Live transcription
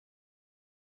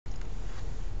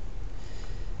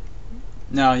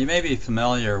Now, you may be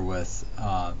familiar with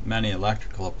many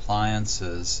electrical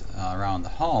appliances around the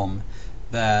home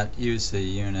that use the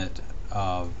unit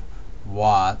of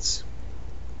watts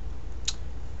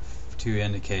to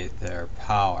indicate their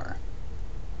power,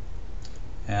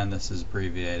 and this is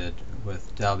abbreviated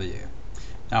with W.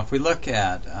 Now, if we look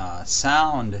at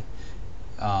sound,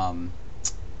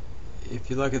 if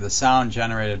you look at the sound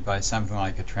generated by something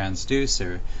like a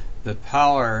transducer, the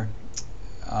power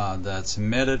that's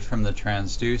emitted from the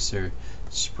transducer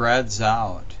spreads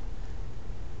out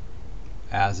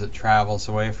as it travels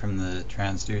away from the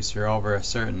transducer over a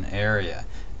certain area.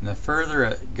 And the further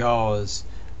it goes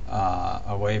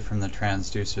away from the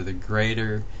transducer, the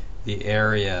greater the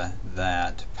area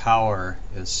that power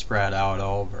is spread out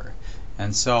over.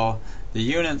 And so the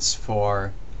units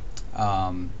for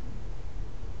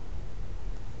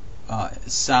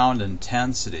sound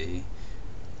intensity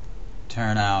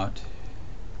turn out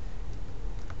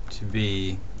to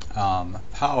be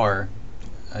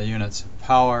units of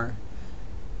power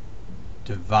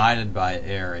divided by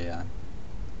area,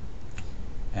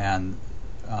 and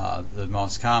the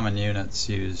most common units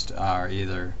used are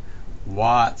either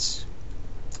watts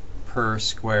per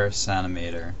square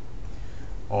centimeter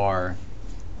or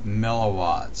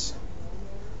milliwatts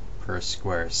per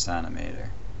square centimeter.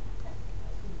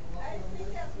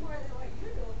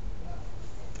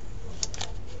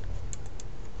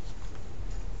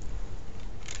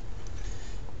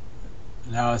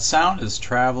 Now, as sound is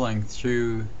traveling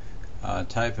through a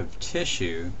type of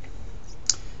tissue,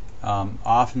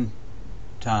 oftentimes,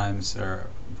 or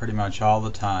pretty much all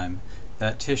the time,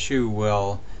 that tissue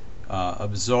will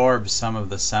absorb some of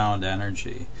the sound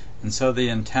energy, and so the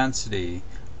intensity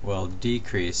will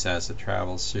decrease as it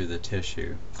travels through the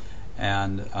tissue.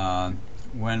 And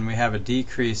when we have a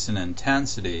decrease in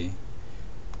intensity,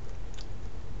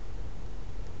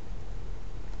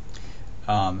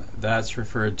 that's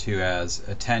referred to as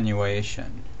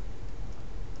attenuation.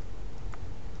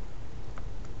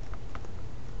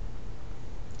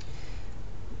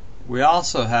 We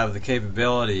also have the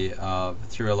capability of,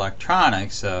 through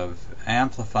electronics, of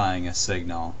amplifying a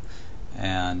signal.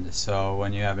 And so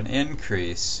when you have an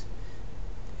increase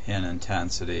in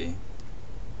intensity,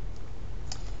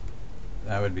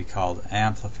 that would be called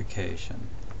amplification.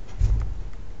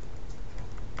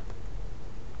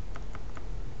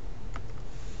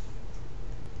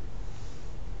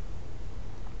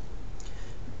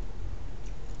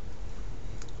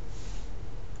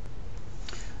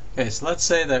 Okay, so let's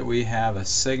say that we have a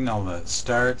signal that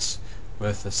starts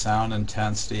with a sound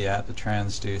intensity at the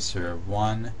transducer of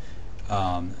 1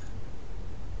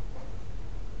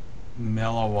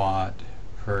 milliwatt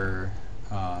per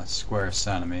square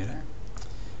centimeter,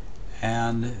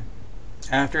 and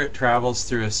after it travels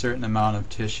through a certain amount of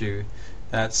tissue,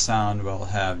 that sound will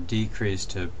have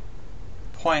decreased to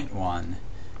 0.1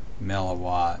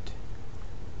 milliwatt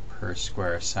per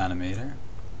square centimeter.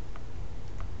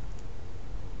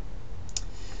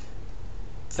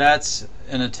 That's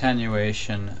an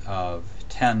attenuation of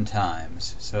 10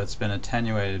 times, so it's been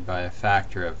attenuated by a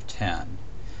factor of 10.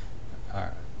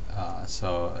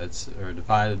 So it's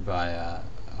divided by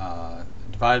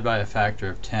a factor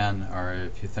of 10, or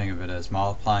if you think of it as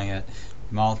multiplying it,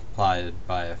 multiplied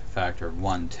by a factor of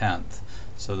 1/10.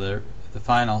 So the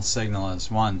final signal is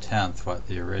 1/10 what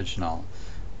the original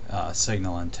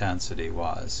signal intensity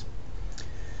was.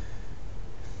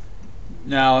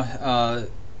 Now,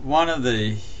 one of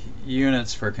the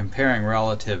units for comparing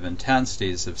relative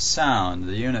intensities of sound,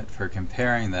 the unit for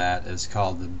comparing that is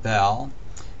called the bell.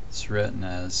 It's written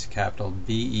as capital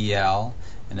BEL,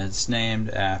 and it's named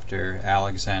after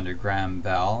Alexander Graham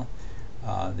Bell,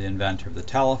 the inventor of the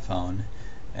telephone.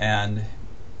 And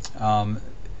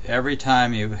every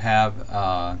time you have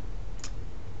a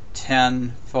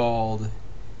 10-fold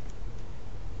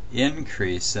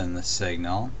increase in the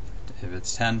signal, if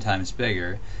it's 10 times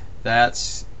bigger,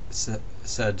 that's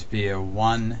said to be a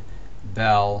 1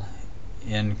 bell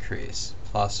increase,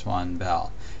 plus 1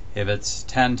 bell. If it's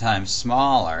 10 times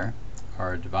smaller,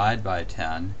 or divide by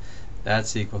 10,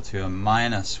 that's equal to a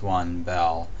minus 1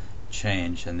 bell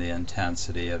change in the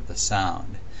intensity of the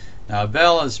sound. Now, a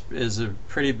bell is a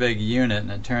pretty big unit,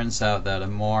 and it turns out that a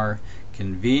more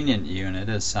convenient unit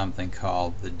is something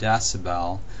called the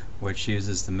decibel, which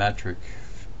uses the metric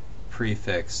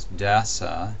prefix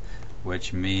deci,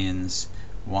 which means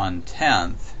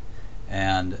 1/10,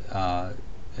 and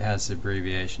has the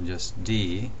abbreviation just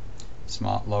D,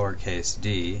 small lowercase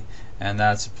d, and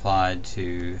that's applied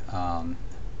to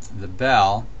the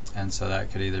bell, and so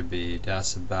that could either be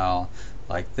decibel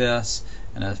like this,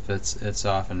 and if it's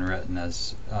often written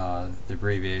as the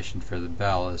abbreviation for the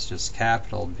bell is just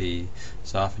capital B,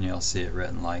 so often you'll see it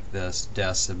written like this: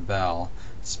 decibel,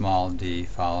 small d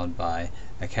followed by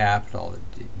a capital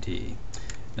D.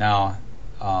 Now,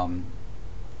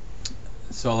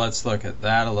 so let's look at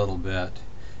that a little bit.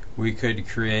 We could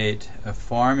create a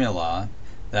formula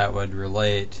that would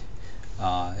relate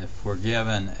if we're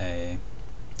given a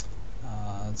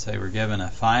let's say we're given a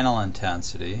final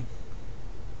intensity.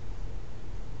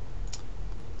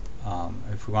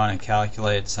 If we want to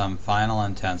calculate some final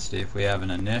intensity, if we have an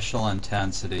initial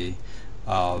intensity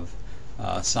of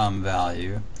some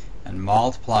value and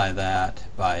multiply that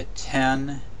by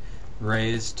 10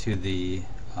 raised to the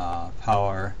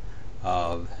power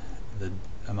of the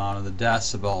amount of the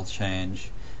decibel change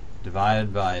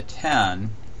divided by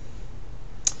 10,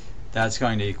 that's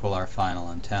going to equal our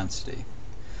final intensity.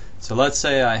 So let's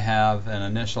say I have an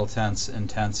initial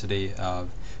intensity of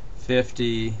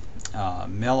 50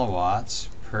 milliwatts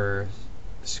per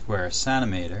square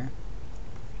centimeter,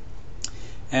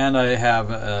 and I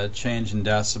have a change in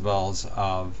decibels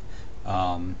of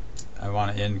I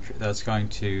want to that's going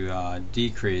to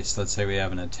decrease. Let's say we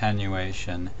have an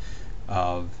attenuation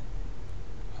of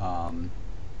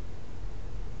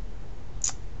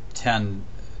 10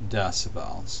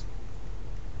 decibels.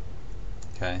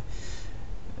 Okay.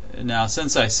 Now,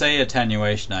 since I say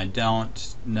attenuation, I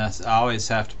don't always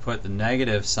have to put the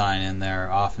negative sign in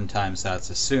there. Oftentimes that's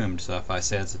assumed. So if I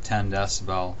say it's a 10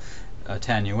 decibel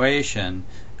attenuation,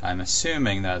 I'm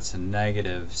assuming that's a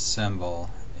negative symbol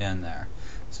in there.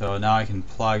 So now I can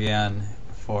plug in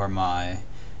for my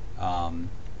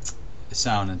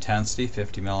sound intensity,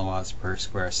 50 milliwatts per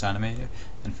square centimeter,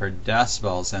 and for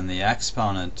decibels and the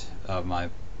exponent of my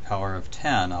power of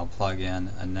 10, I'll plug in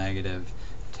a negative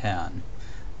 10.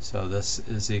 So this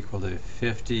is equal to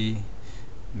 50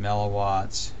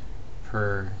 milliwatts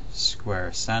per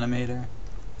square centimeter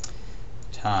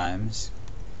times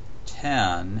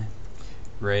 10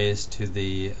 raised to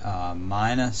the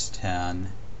minus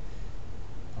 10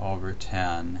 over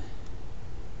 10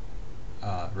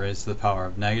 raised to the power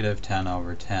of negative 10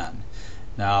 over 10.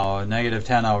 Now, negative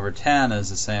 10 over 10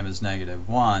 is the same as negative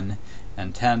 1,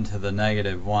 and 10 to the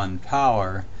negative 1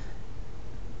 power,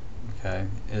 okay,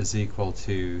 is equal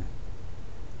to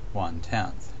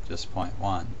 1/10, just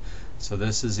 0.1. So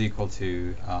this is equal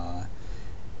to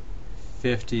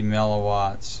 50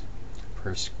 milliwatts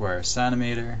per square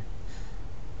centimeter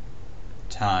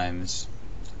times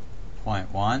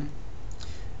 0.1,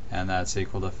 and that's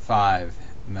equal to 5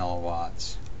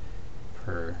 milliwatts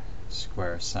per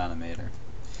square centimeter.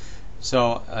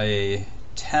 So a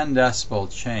 10 decibel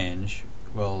change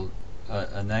will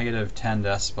a negative 10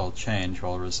 decibel change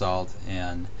will result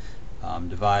in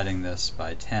dividing this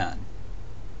by 10.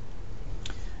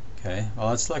 Okay, well,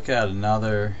 let's look at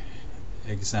another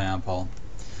example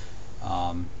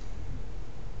I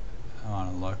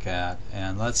want to look at,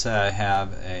 and let's say I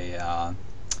have a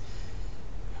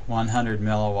 100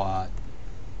 milliwatt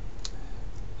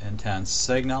intense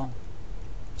signal,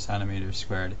 centimeters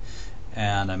squared,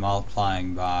 and I'm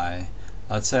multiplying by,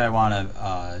 let's say I want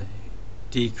to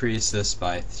decrease this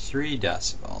by 3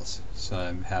 decibels, so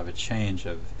I have a change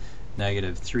of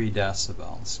negative 3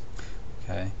 decibels.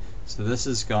 Okay, so this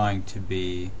is going to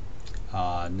be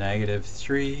negative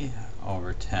 3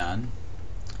 over 10,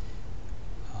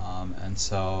 and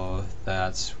so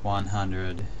that's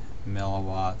 100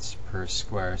 milliwatts per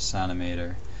square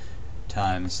centimeter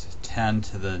times 10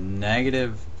 to the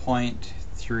negative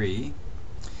 0.3,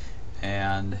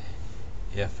 and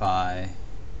if I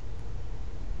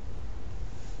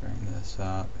bring this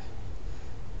up,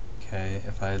 okay,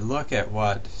 if I look at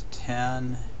what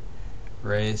 10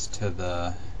 raised to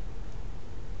the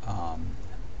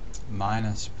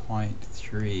minus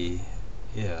 0.3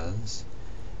 is,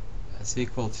 that's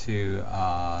equal to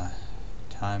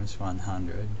times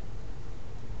 100.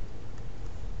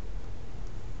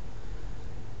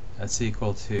 That's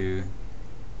equal to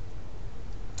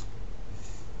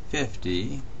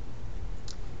 50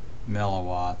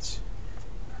 milliwatts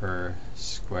per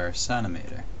square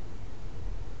centimeter.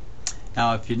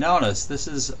 Now, if you notice, this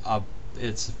is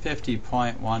it's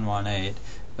 50.118,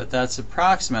 but that's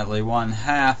approximately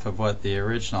 1/2 of what the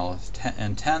original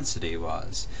intensity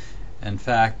was. In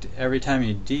fact, every time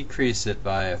you decrease it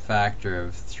by a factor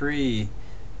of 3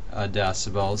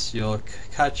 decibels, you'll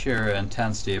cut your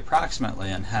intensity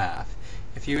approximately in half.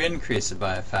 If you increase it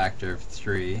by a factor of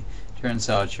 3, turns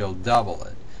out you'll double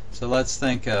it. So let's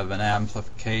think of an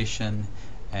amplification,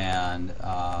 and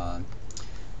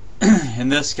in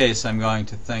this case I'm going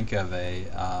to think of a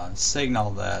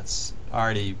signal that's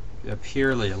already a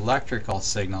purely electrical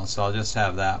signal, so I'll just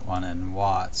have that one in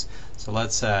watts. So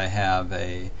let's say I have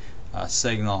a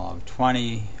signal of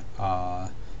 20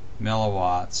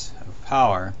 milliwatts of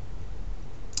power,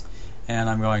 and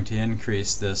I'm going to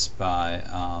increase this by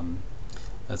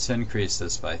let's increase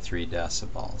this by 3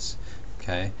 decibels.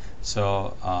 Okay,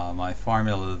 so my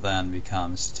formula then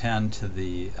becomes 10 to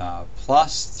the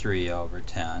plus 3 over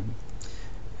 10,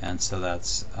 and so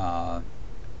that's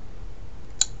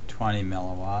 20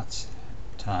 milliwatts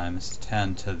times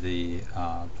 10 to the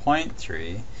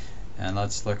 0.3, and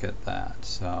let's look at that.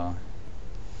 So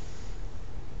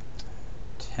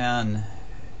 10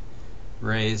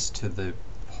 raised to the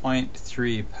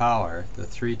 0.3 power, the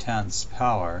 3/10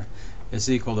 power, is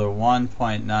equal to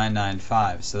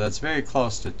 1.995. So that's very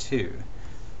close to 2.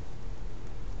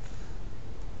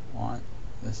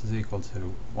 This is equal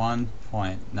to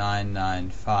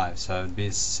 1.995. So it would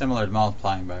be similar to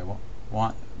multiplying by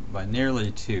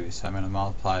nearly 2. So I'm going to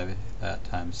multiply that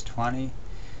times 20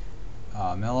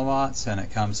 milliwatts, and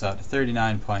it comes out to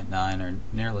 39.9, or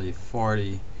nearly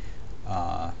 40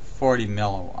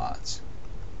 milliwatts.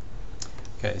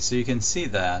 Okay, so you can see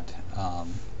that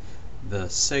the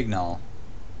signal,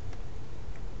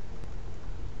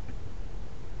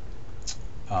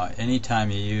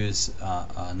 anytime you use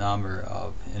an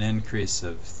increase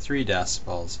of 3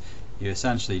 decibels, you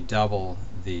essentially double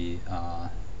the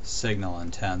signal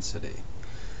intensity.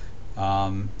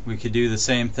 We could do the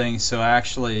same thing. So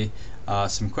actually,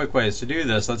 some quick ways to do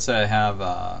this. Let's say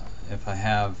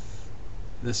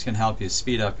this can help you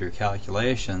speed up your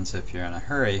calculations if you're in a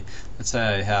hurry. Let's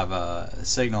say I have a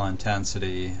signal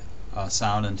intensity,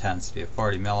 sound intensity of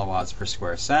 40 milliwatts per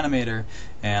square centimeter,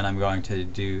 and I'm going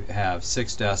to have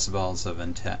 6 decibels of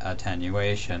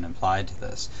attenuation applied to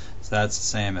this. So that's the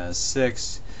same as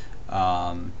 6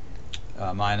 minus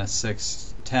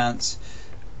 6/10,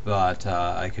 but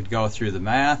I could go through the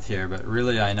math here, but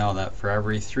really I know that for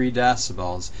every 3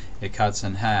 decibels it cuts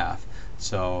in half.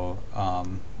 So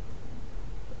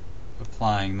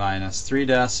applying minus 3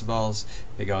 decibels,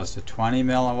 it goes to 20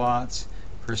 milliwatts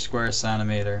per square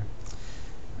centimeter.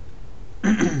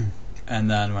 And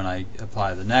then when I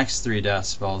apply the next 3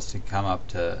 decibels to come up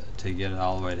to get it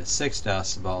all the way to 6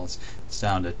 decibels, it's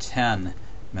down to 10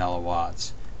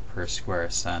 milliwatts per square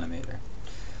centimeter.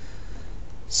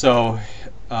 So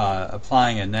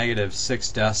applying a negative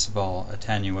 6 decibel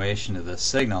attenuation to this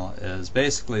signal is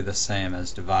basically the same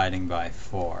as dividing by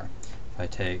 4. If I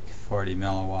take 40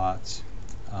 milliwatts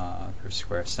per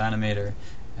square centimeter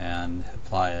and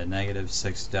apply a negative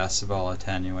 6 decibel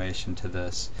attenuation to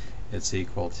this, it's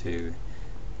equal to,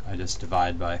 I just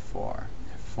divide by 4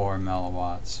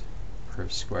 milliwatts per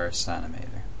square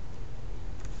centimeter.